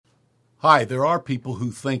Hi, there are people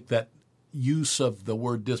who think that use of the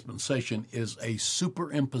word dispensation is a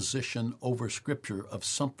superimposition over Scripture of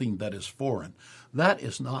something that is foreign. That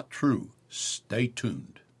is not true. Stay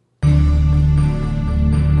tuned.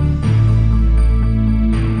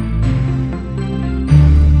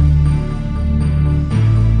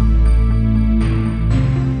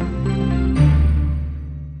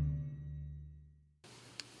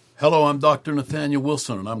 Hello, I'm Dr. Nathaniel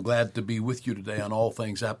Wilson, and I'm glad to be with you today on All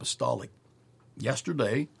Things Apostolic.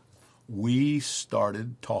 Yesterday, we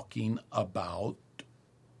started talking about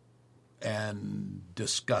and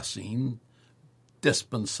discussing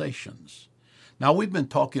dispensations. Now, we've been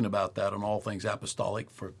talking about that on All Things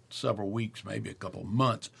Apostolic for several weeks, maybe a couple of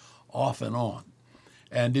months, off and on.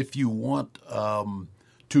 And if you want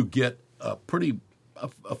to get a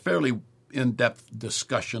fairly in-depth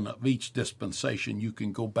discussion of each dispensation, you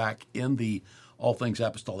can go back in the All Things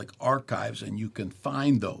Apostolic archives and you can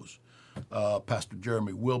find those. Pastor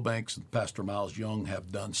Jeremy Wilbanks and Pastor Miles Young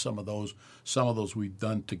have done some of those. Some of those we've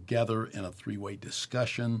done together in a three-way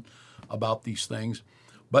discussion about these things.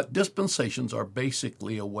 But dispensations are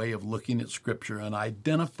basically a way of looking at Scripture and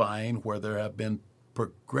identifying where there have been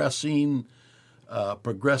progressive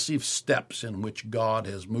steps in which God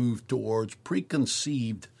has moved towards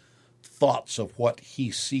preconceived thoughts of what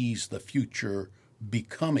he sees the future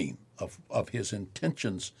becoming, of his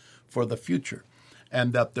intentions for the future,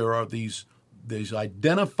 and that there are these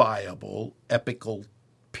identifiable epical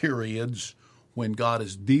periods when God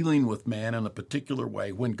is dealing with man in a particular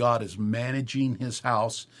way, when God is managing his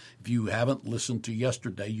house. If you haven't listened to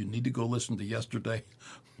yesterday, you need to go listen to yesterday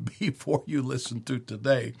before you listen to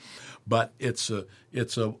today. But it's a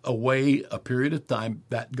period of time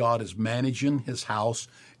that God is managing his house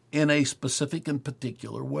in a specific and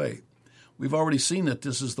particular way. We've already seen that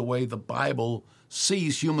this is the way the Bible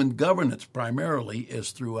sees human governance primarily,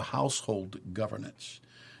 is through a household governance.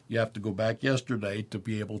 You have to go back yesterday to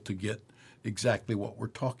be able to get exactly what we're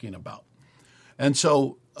talking about. And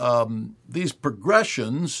so these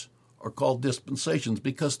progressions are called dispensations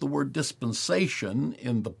because the word dispensation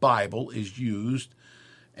in the Bible is used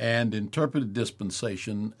and interpreted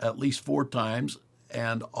dispensation at least 4 times,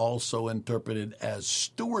 and also interpreted as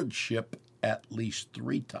stewardship at least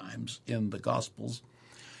 3 times in the Gospels.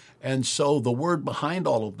 And so the word behind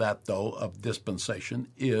all of that, though, of dispensation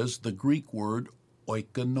is the Greek word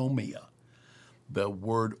oikonomia. The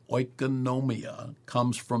word oikonomia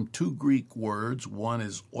comes from 2 Greek words. One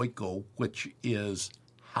is oiko, which is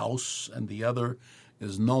house, and the other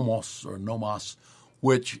is nomos,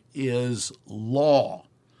 which is law.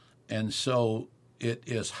 And so it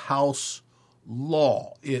is house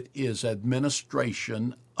law. It is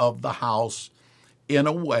administration of the house in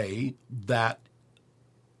a way that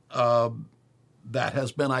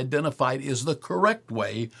has been identified is the correct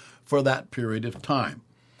way for that period of time.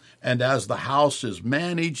 And as the house is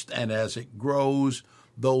managed and as it grows,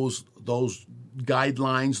 those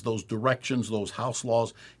guidelines, those directions, those house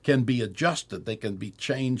laws can be adjusted. They can be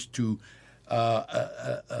changed to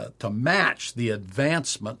match the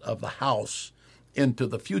advancement of the house into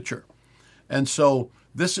the future. And so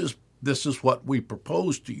this is what we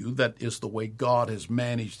propose to you, that is the way God has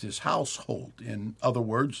managed his household. In other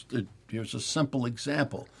words, here's a simple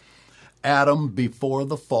example. Adam, before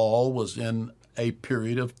the fall, was in a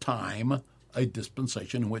period of time, a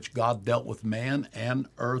dispensation in which God dealt with man and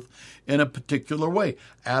earth in a particular way.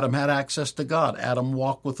 Adam had access to God. Adam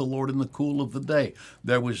walked with the Lord in the cool of the day.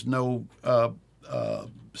 There was no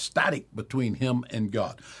static between him and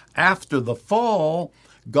God. After the fall,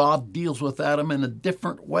 God deals with Adam in a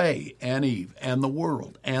different way, and Eve, and the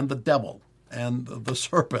world, and the devil, and the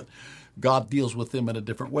serpent. God deals with them in a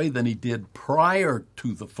different way than he did prior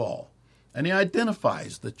to the fall. And he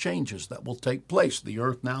identifies the changes that will take place. The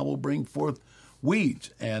earth now will bring forth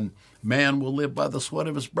weeds, and man will live by the sweat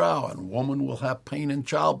of his brow, and woman will have pain in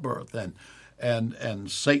childbirth,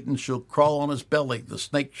 and Satan shall crawl on his belly, the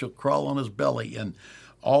snake shall crawl on his belly, and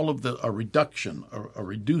all of a reducing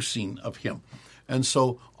of him. And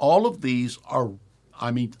so all of these are,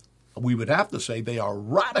 we would have to say they are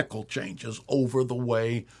radical changes over the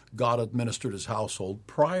way God administered his household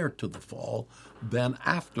prior to the fall than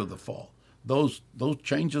after the fall. Those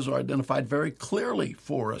changes are identified very clearly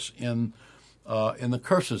for us in the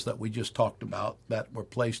curses that we just talked about that were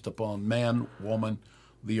placed upon man, woman,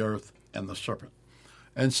 the earth, and the serpent.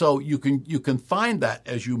 And so you can find that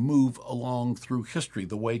as you move along through history,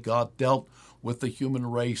 the way God dealt with the human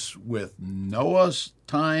race with Noah's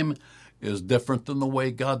time is different than the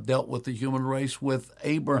way God dealt with the human race with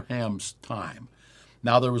Abraham's time.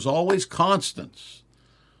 Now, there was always constants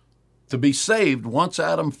To be saved, once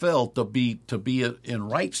Adam fell, to be in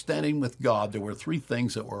right standing with God, there were three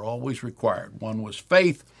things that were always required. One was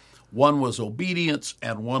faith, one was obedience,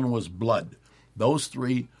 and one was blood. Those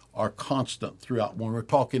three are constant throughout when we're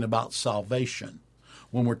talking about salvation,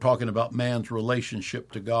 when we're talking about man's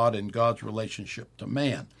relationship to God and God's relationship to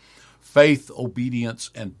man. Faith,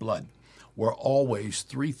 obedience, and blood were always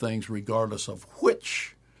three things regardless of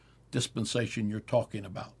which dispensation you're talking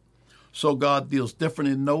about. So God deals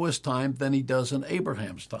different in Noah's time than he does in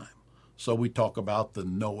Abraham's time. So we talk about the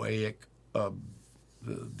Noahic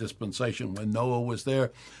dispensation when Noah was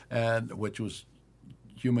there, and which was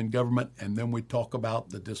human government, and then we talk about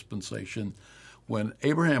the dispensation when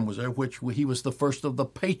Abraham was there, which he was the first of the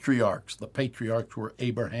patriarchs. The patriarchs were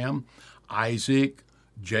Abraham, Isaac,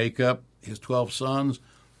 Jacob, his 12 sons.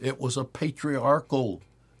 It was a patriarchal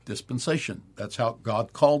dispensation. That's how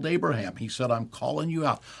God called Abraham. He said, I'm calling you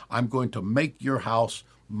out. I'm going to make your house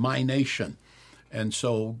my nation. And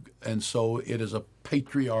so it is a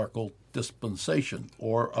patriarchal dispensation,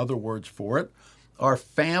 or other words for it are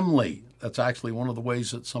family. That's actually one of the ways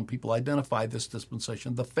that some people identify this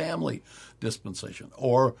dispensation, the family dispensation.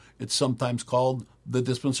 Or it's sometimes called the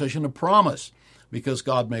dispensation of promise, because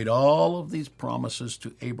God made all of these promises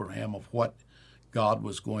to Abraham of what God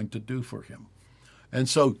was going to do for him. And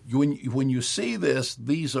so when you see this,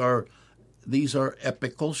 these are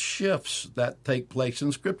epical shifts that take place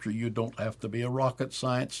in Scripture. You don't have to be a rocket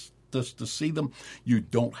scientist to see them. You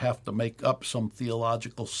don't have to make up some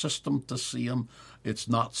theological system to see them. It's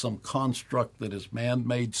not some construct that is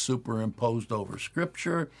man-made, superimposed over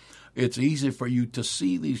Scripture. It's easy for you to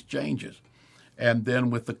see these changes. And then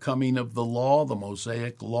with the coming of the law, the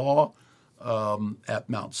Mosaic law at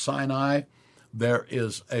Mount Sinai, there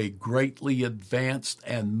is a greatly advanced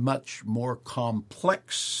and much more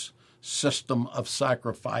complex system of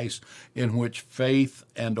sacrifice in which faith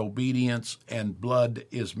and obedience and blood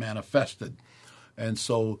is manifested. And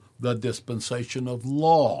so the dispensation of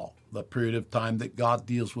law, the period of time that God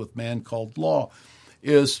deals with man called law,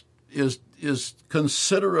 is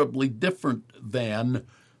considerably different than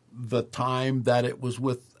the time that it was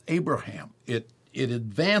with Abraham. It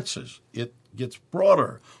advances. It gets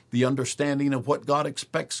broader. The understanding of what God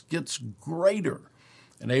expects gets greater.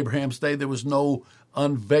 In Abraham's day, there was no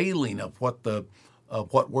unveiling of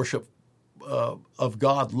what worship of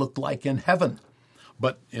God looked like in heaven.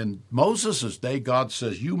 But in Moses' day, God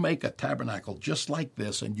says, you make a tabernacle just like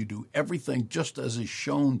this, and you do everything just as is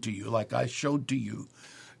shown to you, like I showed to you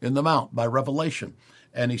in the mount by revelation.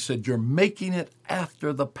 And he said, you're making it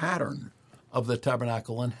after the pattern of the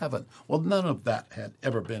tabernacle in heaven. Well, none of that had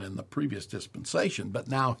ever been in the previous dispensation, but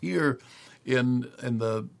now here in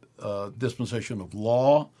the dispensation of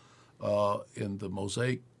law, in the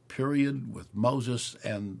Mosaic period with Moses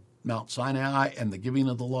and Mount Sinai and the giving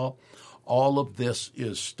of the law, all of this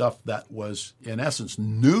is stuff that was, in essence,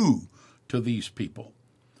 new to these people.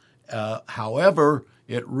 However,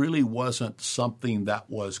 it really wasn't something that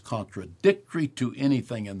was contradictory to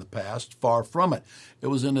anything in the past, far from it. It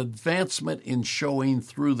was an advancement in showing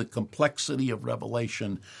through the complexity of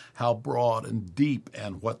revelation how broad and deep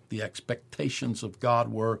and what the expectations of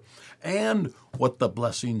God were and what the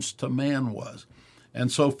blessings to man was.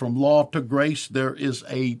 And so from law to grace, there is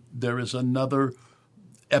another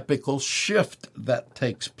epical shift that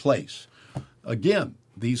takes place. Again,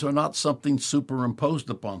 these are not something superimposed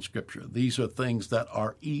upon Scripture. These are things that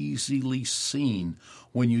are easily seen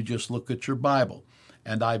when you just look at your Bible.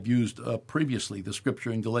 And I've used previously the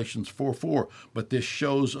Scripture in Galatians 4:4, but this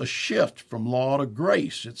shows a shift from law to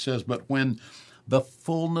grace. It says, but when the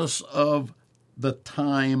fullness of the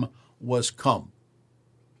time was come.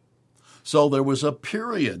 So there was a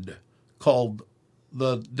period called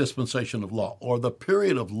the dispensation of law, or the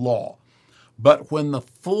period of law. But when the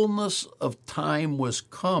fullness of time was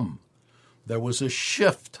come, there was a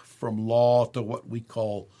shift from law to what we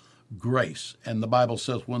call grace. And the Bible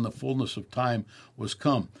says when the fullness of time was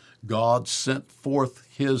come, God sent forth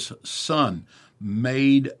his Son,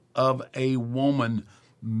 made of a woman,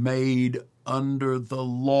 made under the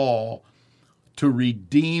law, to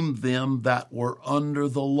redeem them that were under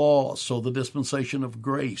the law. So the dispensation of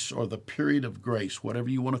grace, or the period of grace, whatever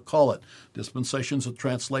you want to call it. Dispensation is a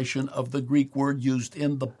translation of the Greek word used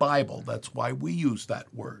in the Bible. That's why we use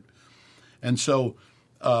that word. And so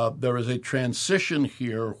there is a transition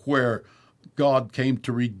here where God came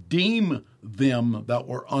to redeem them that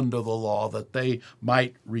were under the law, that they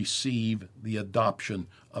might receive the adoption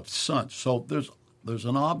of sons. So there's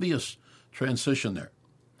an obvious transition there.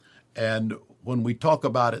 And when we talk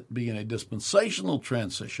about it being a dispensational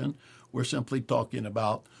transition, we're simply talking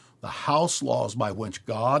about The house laws by which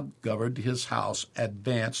God governed his house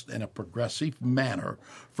advanced in a progressive manner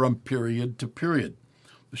from period to period.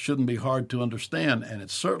 It shouldn't be hard to understand, and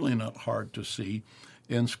it's certainly not hard to see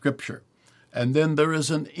in Scripture. And then there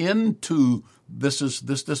is an end to this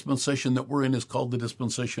dispensation that we're in is called the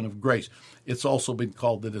dispensation of grace. It's also been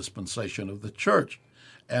called the dispensation of the church.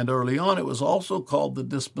 And early on, it was also called the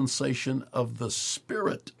dispensation of the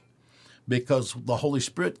Spirit, because the Holy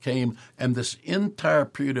Spirit came, and this entire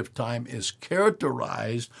period of time is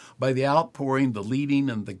characterized by the outpouring, the leading,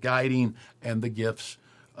 and the guiding, and the gifts,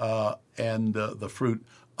 and the fruit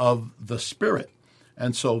of the Spirit.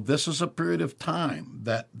 And so this is a period of time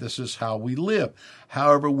that this is how we live.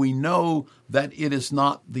 However, we know that it is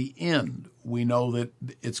not the end. We know that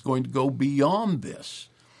it's going to go beyond this.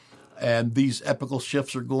 And these epical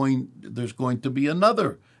shifts there's going to be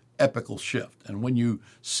another epical shift. And when you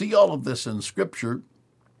see all of this in Scripture,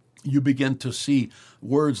 you begin to see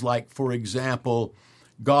words like, for example,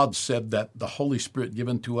 God said that the Holy Spirit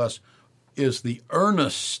given to us is the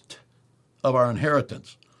earnest of our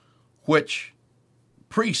inheritance, which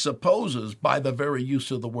presupposes, by the very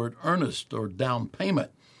use of the word earnest or down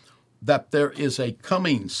payment, that there is a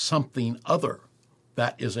coming something other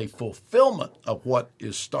that is a fulfillment of what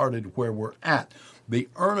is started where we're at. The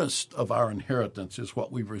earnest of our inheritance is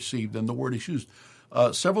what we've received, and the word is used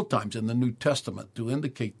several times in the New Testament to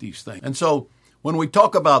indicate these things. And so when we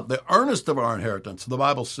talk about the earnest of our inheritance, the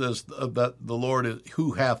Bible says that the Lord is,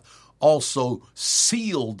 who hath also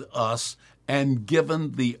sealed us and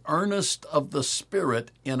given the earnest of the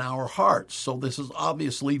Spirit in our hearts. So this is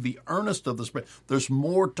obviously the earnest of the Spirit. There's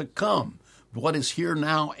more to come. What is here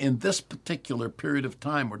now in this particular period of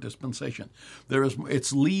time or dispensation,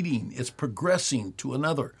 it's leading, it's progressing to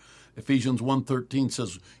another. Ephesians 1:13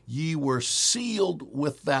 says, ye were sealed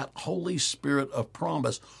with that Holy Spirit of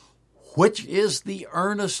promise, which is the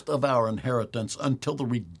earnest of our inheritance until the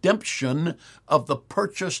redemption of the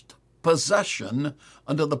purchased possession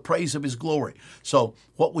unto the praise of his glory. So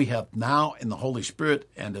what we have now in the Holy Spirit,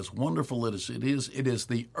 and as wonderful as it is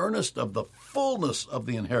the earnest of the fullness of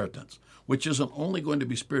the inheritance, which isn't only going to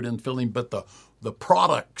be Spirit infilling, but the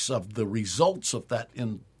products of the results of that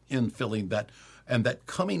infilling, and that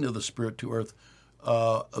coming of the Spirit to earth,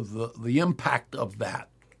 the impact of that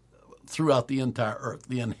throughout the entire earth,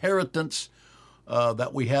 the inheritance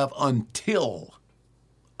that we have until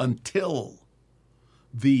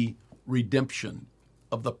the redemption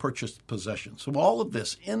of the purchased possession. So all of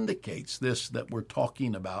this indicates this that we're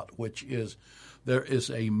talking about, which is there is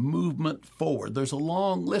a movement forward. There's a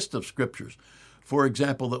long list of scriptures, for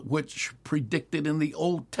example, that which predicted in the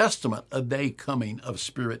Old Testament a day coming of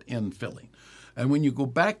Spirit infilling. And when you go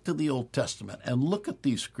back to the Old Testament and look at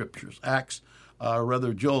these scriptures, Joel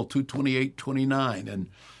 2:28-29, and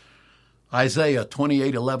Isaiah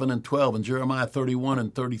 28:11 and 12, and Jeremiah 31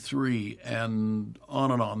 and 33, and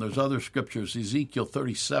on. There's other scriptures, Ezekiel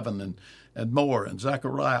 37 and more, and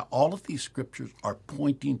Zechariah. All of these scriptures are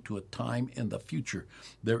pointing to a time in the future.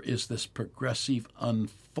 There is this progressive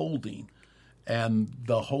unfolding, and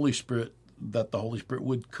the Holy Spirit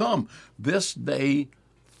would come. This day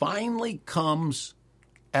finally comes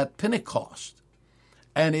at Pentecost,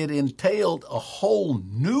 and it entailed a whole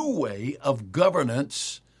new way of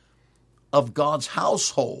governance of God's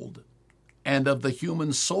household and of the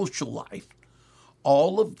human social life.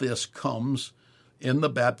 All of this comes in the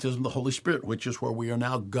baptism of the Holy Spirit, which is where we are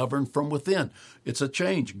now governed from within. It's a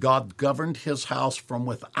change. God governed his house from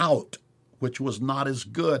without, which was not as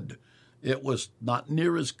good. It was not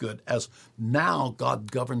near as good as now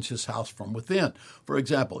God governs his house from within. For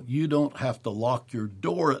example, you don't have to lock your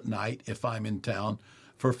door at night if I'm in town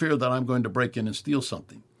for fear that I'm going to break in and steal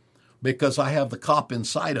something, because I have the cop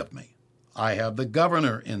inside of me. I have the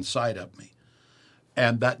governor inside of me.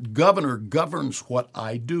 And that governor governs what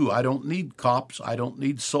I do. I don't need cops. I don't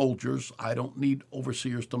need soldiers. I don't need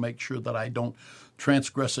overseers to make sure that I don't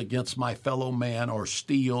transgress against my fellow man or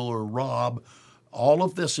steal or rob. All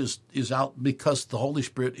of this is out because the Holy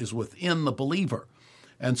Spirit is within the believer.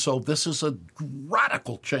 And so this is a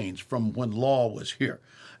radical change from when law was here.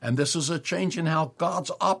 And this is a change in how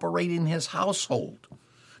God's operating his household.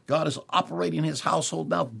 God is operating his household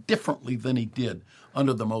now differently than he did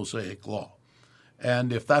under the Mosaic law.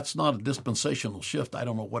 And if that's not a dispensational shift, I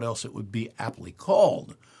don't know what else it would be aptly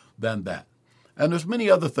called than that. And there's many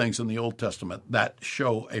other things in the Old Testament that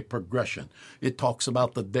show a progression. It talks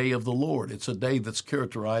about the day of the Lord. It's a day that's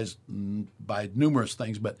characterized by numerous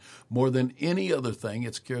things, but more than any other thing,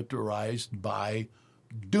 it's characterized by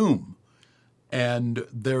doom. And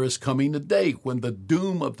there is coming a day when the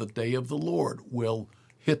doom of the day of the Lord will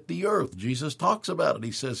hit the earth. Jesus talks about it.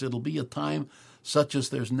 He says it'll be a time such as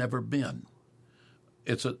there's never been.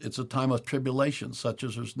 It's a time of tribulation, such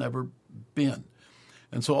as there's never been.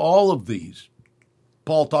 And so all of these,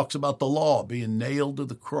 Paul talks about the law being nailed to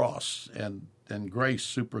the cross, and grace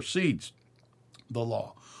supersedes the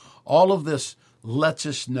law. All of this lets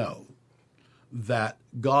us know that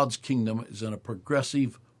God's kingdom is in a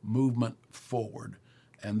progressive movement forward.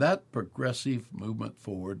 And that progressive movement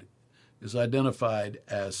forward is identified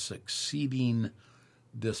as succeeding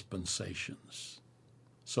dispensations.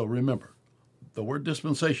 So remember, the word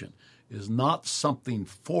dispensation is not something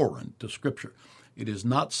foreign to Scripture. It is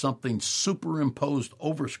not something superimposed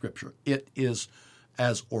over Scripture. It is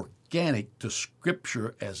as organic to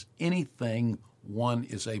Scripture as anything one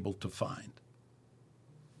is able to find.